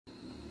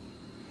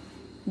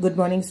Good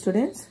morning,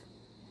 students.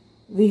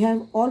 We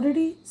have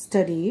already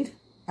studied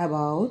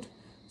about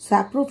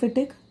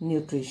saprophytic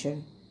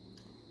nutrition.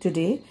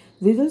 Today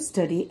we will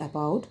study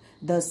about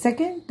the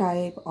second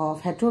type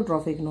of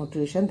heterotrophic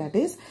nutrition, that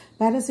is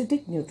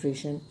parasitic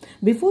nutrition.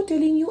 Before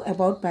telling you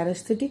about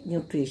parasitic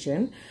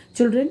nutrition,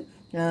 children,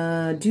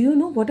 do you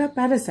know what are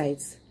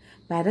parasites?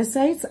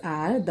 Parasites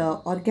are the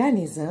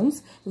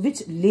organisms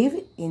which live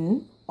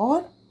in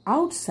or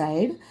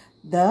outside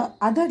the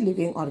other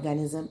living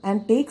organism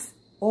and takes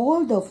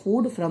all the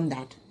food from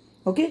that.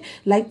 Okay,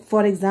 like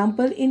for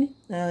example, in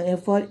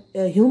for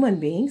human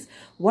beings,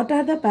 what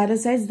are the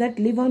parasites that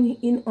live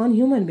on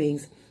human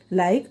beings?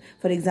 Like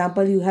for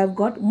example, you have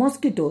got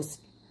mosquitoes.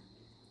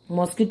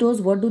 Mosquitoes,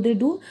 what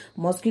do?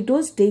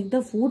 Mosquitoes take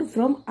the food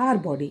from our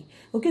body.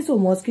 Okay, so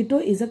mosquito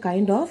is a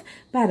kind of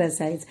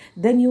parasites.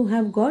 Then you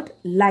have got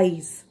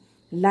lice.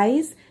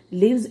 Lice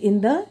lives in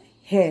the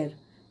hair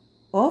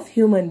of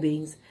human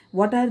beings.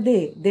 What are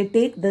they?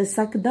 They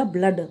suck the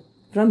blood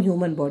from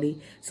human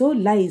body. So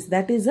lice,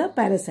 that is a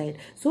parasite.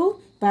 So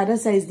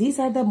parasites, these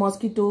are the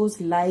mosquitoes,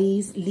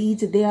 lice, leech,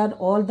 they are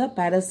all the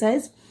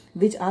parasites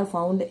which are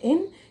found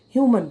in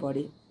human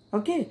body.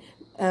 Okay,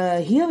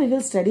 here we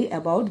will study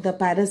about the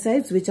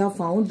parasites which are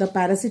found, the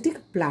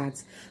parasitic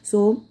plants.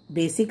 So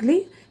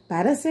basically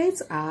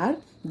parasites are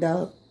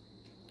the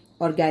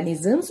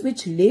organisms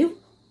which live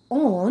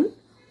on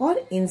or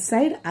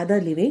inside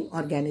other living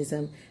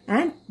organism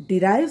and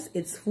derives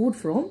its food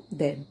from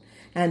them.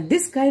 And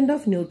this kind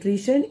of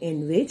nutrition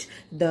in which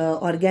the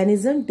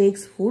organism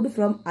takes food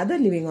from other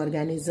living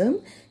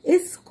organism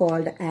is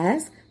called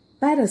as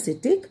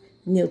parasitic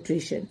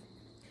nutrition.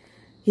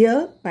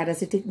 Here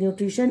parasitic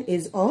nutrition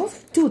is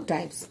of two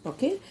types.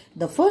 Okay,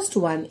 the first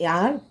one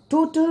are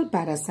total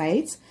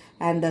parasites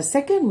and the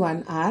second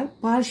one are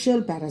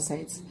partial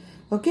parasites.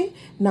 Okay,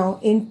 now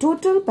in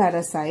total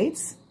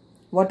parasites,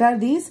 what are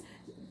these?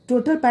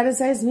 Total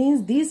parasites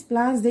means these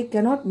plants, they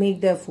cannot make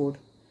their food.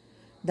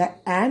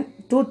 And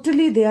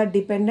totally they are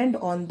dependent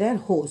on their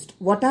host.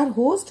 What are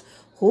host?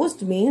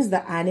 Host means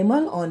the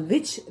animal on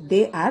which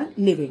they are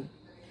living.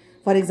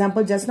 For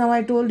example, just now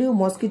I told you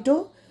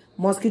mosquito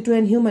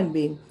and human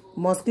being.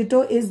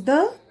 Mosquito is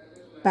the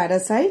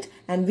parasite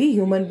and we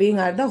human being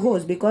are the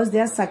host because they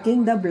are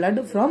sucking the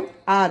blood from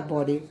our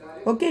body.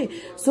 Okay,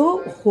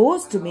 so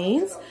host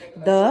means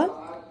the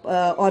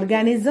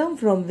organism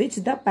from which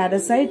the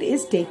parasite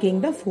is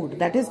taking the food.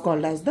 That is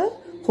called as the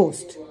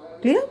host.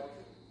 Clear?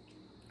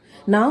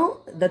 Now,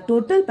 the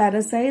total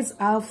parasites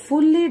are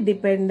fully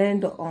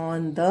dependent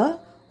on the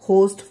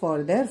host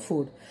for their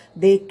food.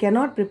 They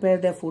cannot prepare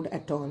their food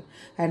at all.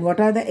 And what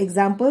are the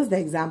examples? The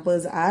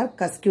examples are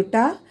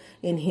Cuscuta.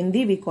 In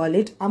Hindi, we call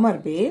it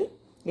Amarbel.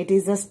 It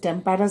is a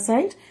stem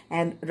parasite,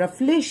 and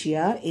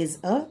Rafflesia is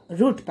a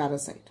root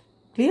parasite.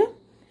 Clear?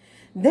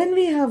 Then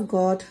we have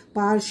got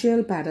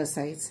partial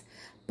parasites.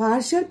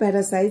 Partial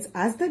parasites,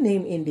 as the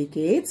name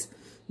indicates,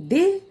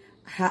 they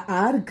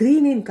are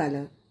green in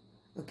color.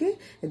 Okay,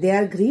 they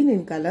are green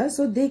in color,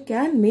 so they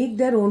can make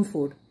their own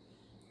food.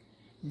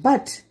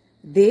 But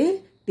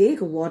they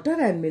take water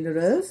and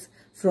minerals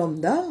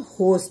from the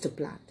host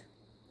plant.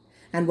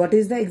 And what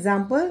is the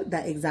example?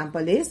 The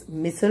example is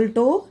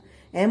mistletoe.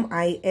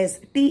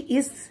 M-I-S-T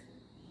is,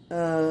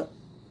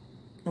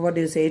 what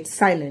do you say? It's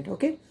silent,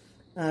 okay?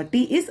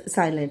 T is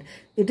silent.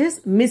 It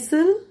is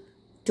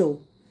mistletoe.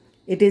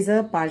 It is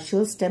a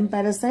partial stem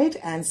parasite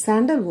and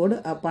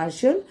sandalwood a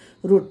partial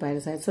root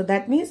parasite. So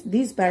that means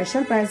these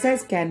partial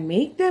parasites can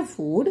make their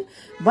food,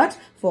 but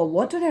for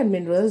water and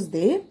minerals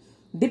they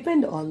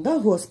depend on the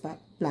host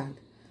plant.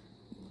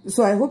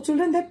 So I hope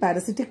children that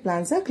parasitic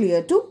plants are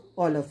clear to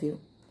all of you.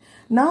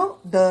 Now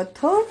the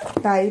third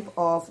type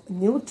of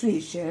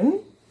nutrition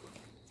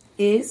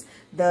is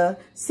the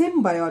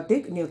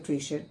symbiotic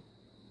nutrition.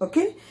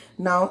 Okay,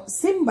 now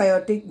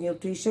symbiotic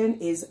nutrition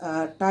is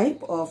a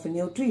type of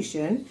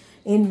nutrition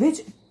in which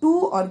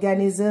two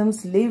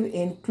organisms live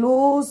in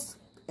close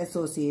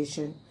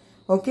association.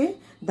 Okay,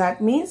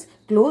 that means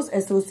close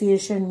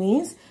association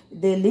means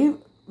they live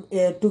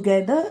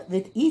together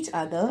with each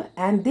other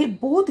and they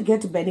both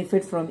get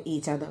benefit from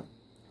each other.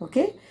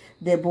 Okay,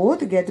 they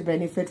both get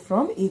benefit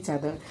from each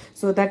other.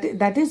 So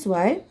that is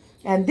why,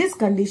 and this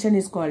condition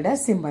is called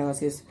as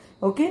symbiosis.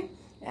 Okay,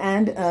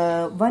 and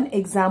one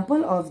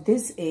example of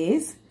this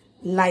is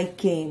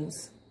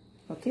lichens.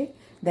 Okay,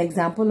 the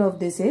example of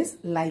this is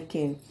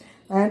lichen.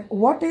 And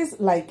what is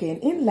lichen?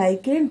 In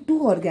lichen, two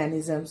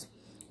organisms.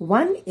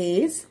 One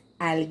is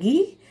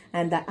algae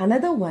and the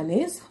another one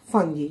is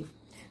fungi.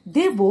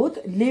 They both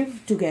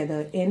live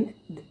together in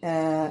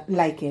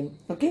lichen.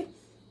 Okay,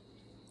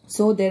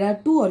 so there are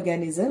two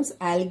organisms.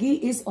 Algae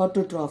is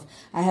autotroph.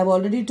 I have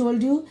already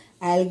told you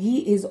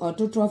algae is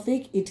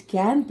autotrophic. It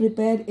can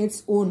prepare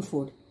its own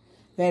food.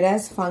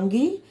 Whereas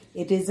fungi,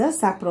 it is a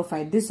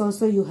saprophyte. This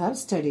also you have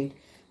studied.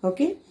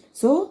 Okay,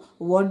 so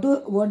what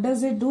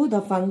does it do?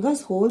 The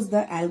fungus holds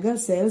the algal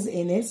cells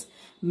in its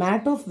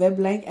mat of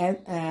web-like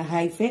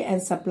hyphae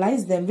and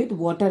supplies them with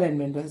water and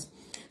minerals.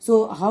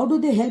 So how do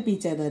they help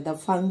each other? The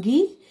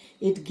fungi,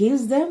 it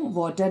gives them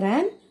water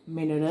and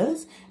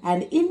minerals,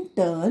 and in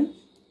turn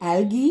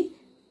algae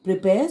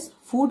prepares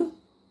food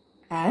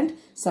and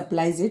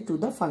supplies it to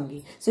the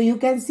fungi. So you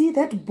can see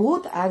that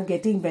both are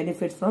getting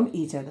benefit from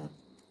each other.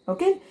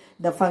 Okay,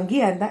 the fungi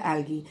and the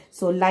algae.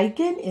 So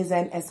lichen is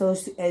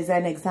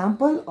an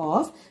example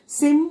of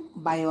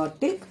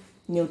symbiotic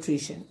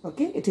nutrition.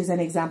 Okay, it is an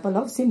example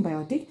of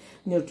symbiotic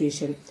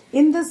nutrition.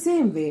 In the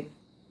same way,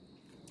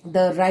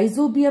 the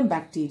rhizobium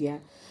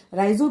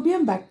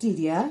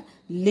bacteria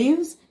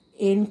lives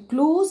in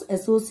close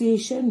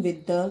association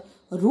with the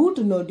root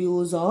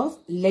nodules of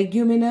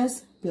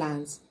leguminous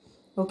plants.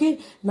 Okay,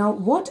 now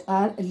what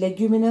are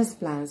leguminous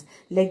plants?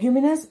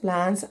 Leguminous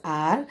plants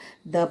are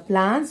the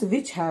plants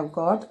which have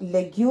got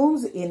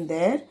legumes in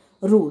their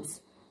roots.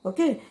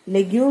 Okay,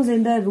 legumes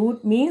in the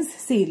root means,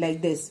 see,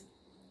 like this.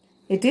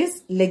 It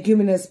is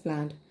leguminous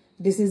plant.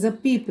 This is a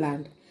pea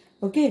plant.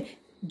 Okay,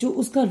 जो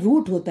उसका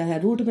root होता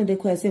है, root में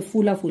देखो ऐसे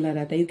फूला फूला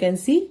रहता है. You can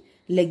see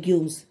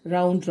legumes,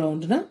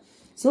 round ना.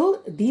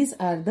 So these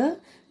are the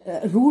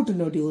root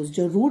nodules.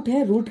 जो root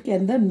है, root के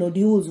अंदर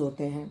nodules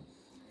होते हैं.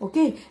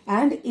 Okay,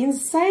 and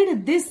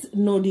inside this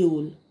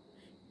nodule,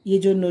 ये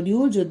जो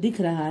nodule जो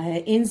दिख रहा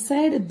है,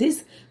 inside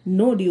this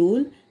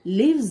nodule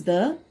lives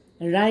the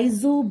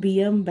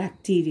rhizobium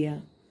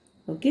bacteria.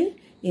 Okay,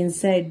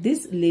 inside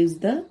this lives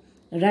the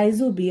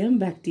rhizobium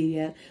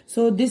bacteria.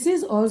 So this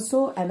is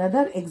also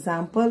another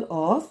example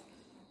of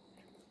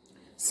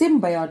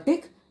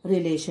symbiotic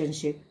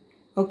relationship.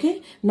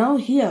 Okay, now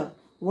here,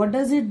 what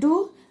does it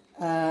do?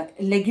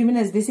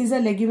 Leguminous, this is a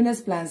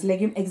leguminous plants.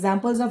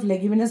 Examples of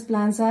leguminous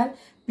plants are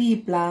pea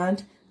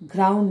plant,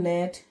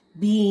 groundnut,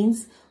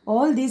 beans.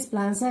 All these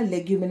plants are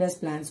leguminous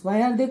plants.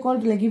 Why are they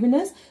called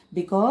leguminous?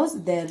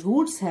 Because their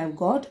roots have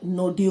got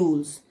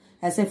nodules.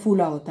 ऐसे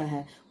फूला होता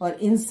है. और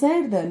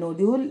inside the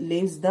nodule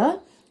lives the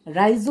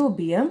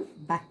rhizobium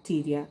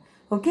bacteria.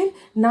 Okay,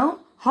 now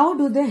how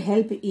do they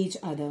help each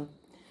other?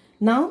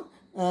 Now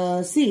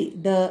see,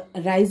 the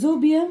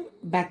rhizobium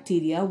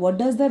bacteria, what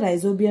does the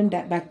rhizobium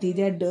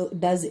bacteria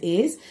does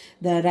is,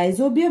 the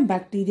rhizobium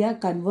bacteria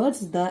converts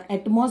the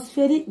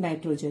atmospheric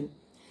nitrogen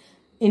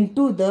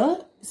into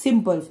the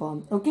simple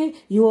form. Okay,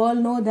 you all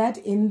know that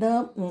in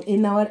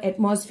our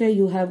atmosphere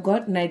you have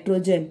got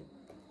nitrogen.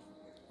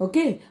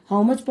 Okay,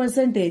 how much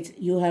percentage?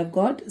 You have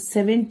got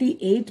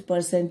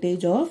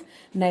 78% of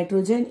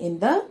nitrogen in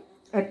the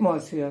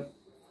atmosphere.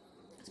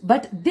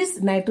 But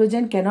this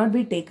nitrogen cannot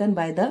be taken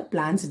by the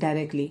plants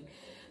directly.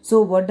 So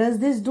what does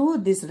this do?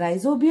 This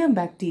rhizobium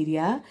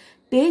bacteria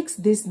takes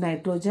this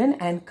nitrogen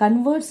and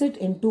converts it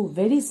into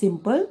very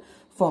simple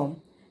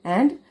form.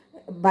 And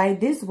by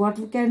this, what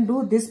we can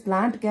do, this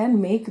plant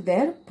can make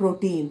their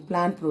protein,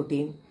 plant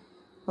protein.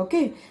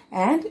 Okay,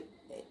 and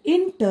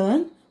in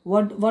turn,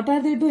 what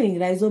are they doing?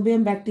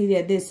 Rhizobium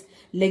bacteria, this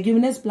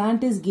leguminous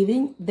plant is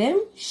giving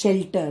them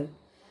shelter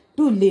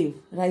to live.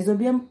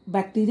 Rhizobium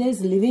bacteria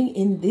is living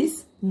in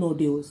these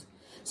nodules.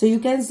 So you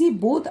can see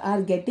both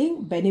are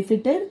getting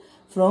benefited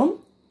from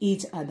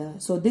each other.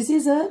 So this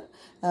is a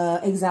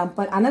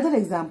another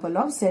example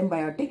of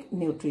symbiotic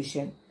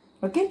nutrition.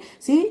 Okay,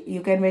 see,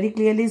 you can very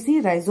clearly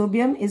see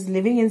rhizobium is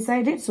living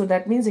inside it. So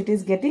that means it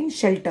is getting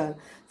shelter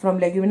from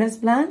leguminous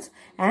plants,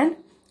 and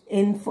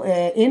in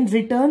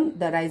return,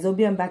 the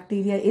rhizobium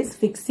bacteria is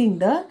fixing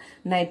the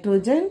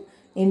nitrogen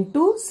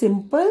into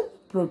simple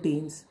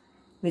proteins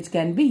which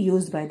can be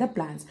used by the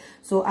plants.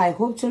 So I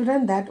hope,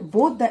 children, that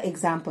both the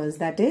examples,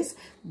 that is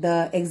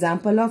the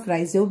example of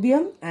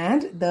rhizobium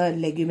and the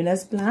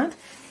leguminous plant,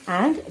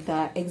 and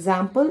the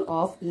example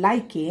of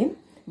lichen,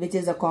 which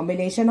is a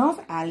combination of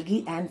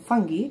algae and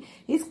fungi,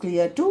 is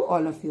clear to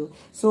all of you.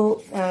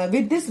 So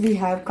with this we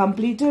have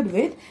completed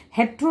with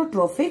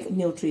heterotrophic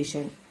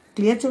nutrition.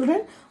 Clear,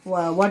 children?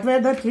 What were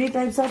the three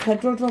types of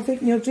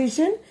heterotrophic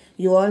nutrition?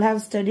 You all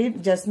have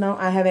studied just now.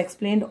 I have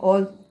explained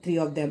all three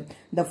of them.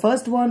 The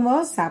first one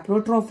was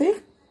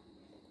saprotrophic,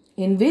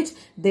 in which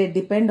they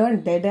depend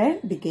on dead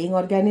and decaying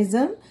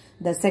organism.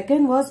 The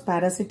second was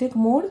parasitic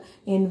mode,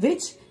 in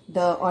which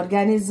the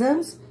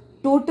organisms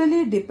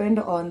totally depend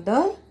on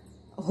the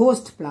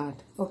host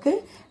plant.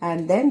 Okay,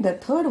 and then the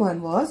third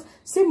one was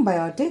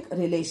symbiotic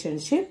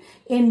relationship,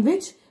 in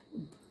which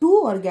two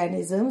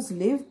organisms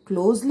live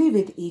closely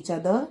with each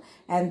other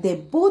and they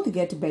both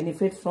get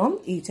benefit from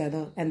each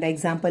other. And the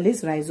example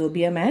is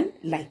rhizobium and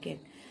lichen.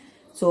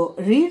 So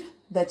read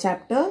the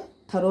chapter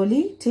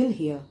thoroughly till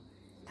here.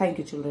 Thank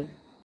you, children.